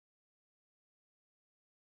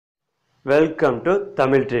Welcome to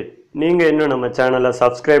Tamil treat. நீங்கள் இன்னும் நம்ம சேனலை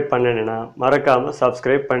சப்ஸ்கிரைப் பண்ணலைன்னா மறக்காமல்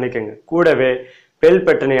சப்ஸ்கிரைப் பண்ணிக்கோங்க. கூடவே பெல்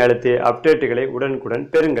பட்டனை அழுத்தி அப்டேட்டுகளை உடனுக்குடன்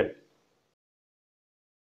பெறுங்கள்.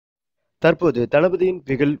 தற்போது தளபதியின்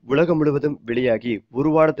பிகில் உலகம் முழுவதும் வெளியாகி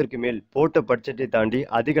ஒரு வாரத்திற்கு மேல் போட்ட பட்ஜெட்டை தாண்டி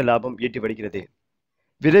அதிக லாபம் ஈட்டி வருகிறது.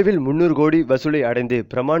 விரைவில் 300 கோடி வசூலை அடைந்து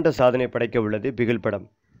பிரமாண்ட சாதனை படைக்க உள்ளது பிகில் படம்.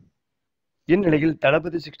 இந்நிலையில்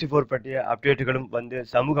தளபதி 64 பற்றிய அப்டேட்டுகளும் வந்து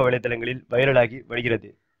சமூக வலைதளங்களில் வைரலாகி வருகிறது.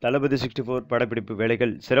 தளபதி 64 படப்பிடிப்பு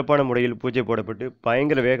வேலைகள் சிறப்பான முறையில் பூஜை போடப்பட்டு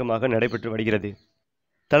பயங்கர வேகமாக நடைபெற்று வருகிறது.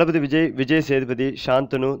 தளபதி விஜய், விஜய் சேதுபதி,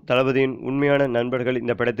 சாந்தனு தளபதியின் உண்மையான நண்பர்கள்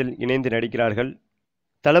இந்த படத்தில் இணைந்து நடிக்கிறார்கள்.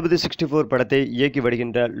 தளபதி 64 படத்தை இயக்கி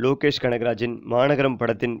வருகின்ற லோகேஷ் கனகராஜின் மாநகரம்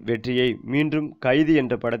படத்தின் வெற்றியை மீண்டும் கைதி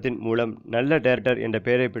என்ற படத்தின் மூலம் நல்ல டைரக்டர் என்ற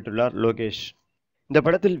பெயரை பெற்றுள்ளார் லோகேஷ். இந்த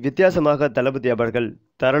படத்தில் வித்தியாசமாக தளபதி அவர்கள்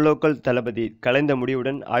தரலோக்கல் தளபதி கலைந்த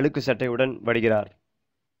முடியுடன் அழுக்கு சட்டையுடன் வருகிறார்.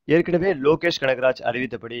 ஏற்கனவே லோகேஷ் கனகராஜ்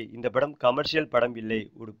அறிவித்தபடி இந்த படம் கமர்ஷியல் படம் இல்லை,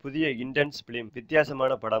 ஒரு புதிய இன்டென்ஸ் பிலிம்,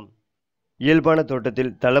 வித்தியாசமான படம், இயல்பான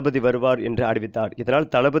தோட்டத்தில் தளபதி வருவார் என்று அறிவித்தார். இதனால்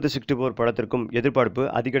தளபதி 64 படத்திற்கும் எதிர்பார்ப்பு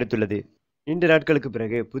அதிகரித்துள்ளது. நீண்ட நாட்களுக்கு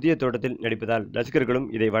பிறகு புதிய தோட்டத்தில் நடிப்பதால் ரசிகர்களும்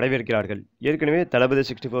இதை வரவேற்கிறார்கள். ஏற்கனவே தளபதி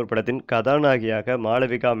 64 படத்தின் கதாநாயகியாக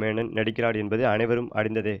மாளவிகா மேனன் நடிக்கிறார் என்பது அனைவரும்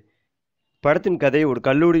அறிந்ததே. படத்தின் கதை ஒரு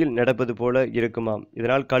கல்லூரியில் நடப்பது போல இருக்குமாம்.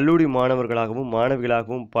 இதனால் கல்லூரி மாணவர்களாகவும்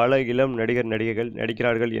மாணவிகளாகவும் பல இளம் நடிகர்கள்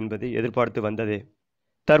நடிக்கிறார்கள் என்பது எதிர்பார்த்து வந்தது.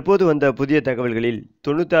 தற்போது வந்த புதிய தகவல்களில்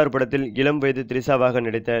 96 படத்தில் இளம் வயது திரிசாவாக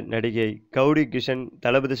நடித்த நடிகை கௌரி கிஷன்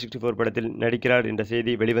தளபதி 64 படத்தில் நடிக்கிறார் என்ற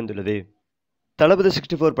செய்தி வெளிவந்துள்ளது. தளபதி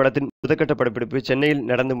 64 படத்தின் முதற்கட்ட படப்பிடிப்பு சென்னையில்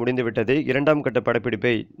நடந்து முடிந்துவிட்டது. இரண்டாம் கட்ட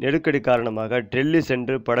படப்பிடிப்பை நெருக்கடி காரணமாக டெல்லி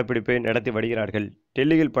சென்று படப்பிடிப்பை நடத்தி வருகிறார்கள்.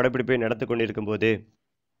 டெல்லியில் படப்பிடிப்பை நடத்தி கொண்டிருக்கும் போது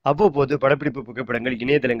அவ்வப்போது படப்பிடிப்பு புகைப்படங்கள்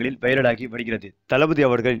இணையதளங்களில் வைரலாகி வருகிறது. தளபதி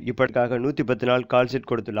அவர்கள் இப்படிக்காக 110 நாள் கால்ஷீட்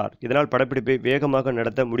கொடுத்துள்ளார். இதனால் படப்பிடிப்பை வேகமாக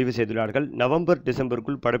நடத்த முடிவு செய்துள்ளார்கள். நவம்பர்,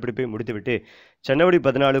 டிசம்பருக்குள் படப்பிடிப்பை முடித்துவிட்டு ஜனவரி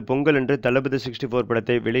 14 பொங்கல் அன்று தளபதி 64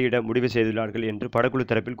 படத்தை வெளியிட முடிவு செய்துள்ளார்கள் என்று படக்குழு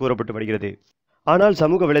தரப்பில் கூறப்பட்டு வருகிறது. ஆனால்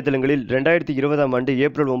சமூக வலைதளங்களில் 2020ஆம் ஆண்டு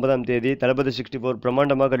ஏப்ரல் 9ஆம் தேதி தளபதி 64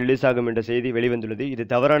 பிரமாண்டமாக ரிலீஸ் ஆகும் என்ற செய்தி வெளிவந்துள்ளது. இது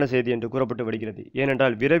தவறான செய்தி என்று கூறப்பட்டு வருகிறது.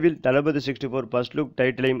 ஏனென்றால் விரைவில் தளபதி 64 ஃபர்ஸ்ட் லுக்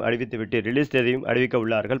டைட்டிலையும் அறிவித்துவிட்டு ரிலீஸ் தேதியும் அறிவிக்க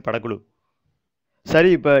உள்ளார்கள் படக்குழு. சரி,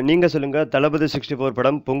 இப்போ நீங்க சொல்லுங்க, தளபதி 64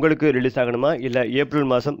 படம் பொங்கலுக்கு ரிலீஸ் ஆகணுமா இல்ல ஏப்ரல்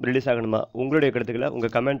மாதம் ரிலீஸ் ஆகணுமா? உங்களுடைய கருத்துக்களை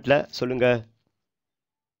உங்க கமெண்ட்ல சொல்லுங்க.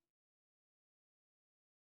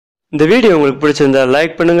 இந்த வீடியோ உங்களுக்கு பிடிச்சிருந்தா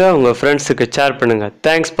லைக் பண்ணுங்க, உங்க ஃப்ரெண்ட்ஸுக்கு ஷேர் பண்ணுங்க.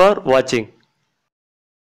 தேங்க்ஸ் ஃபார் வாட்சிங்.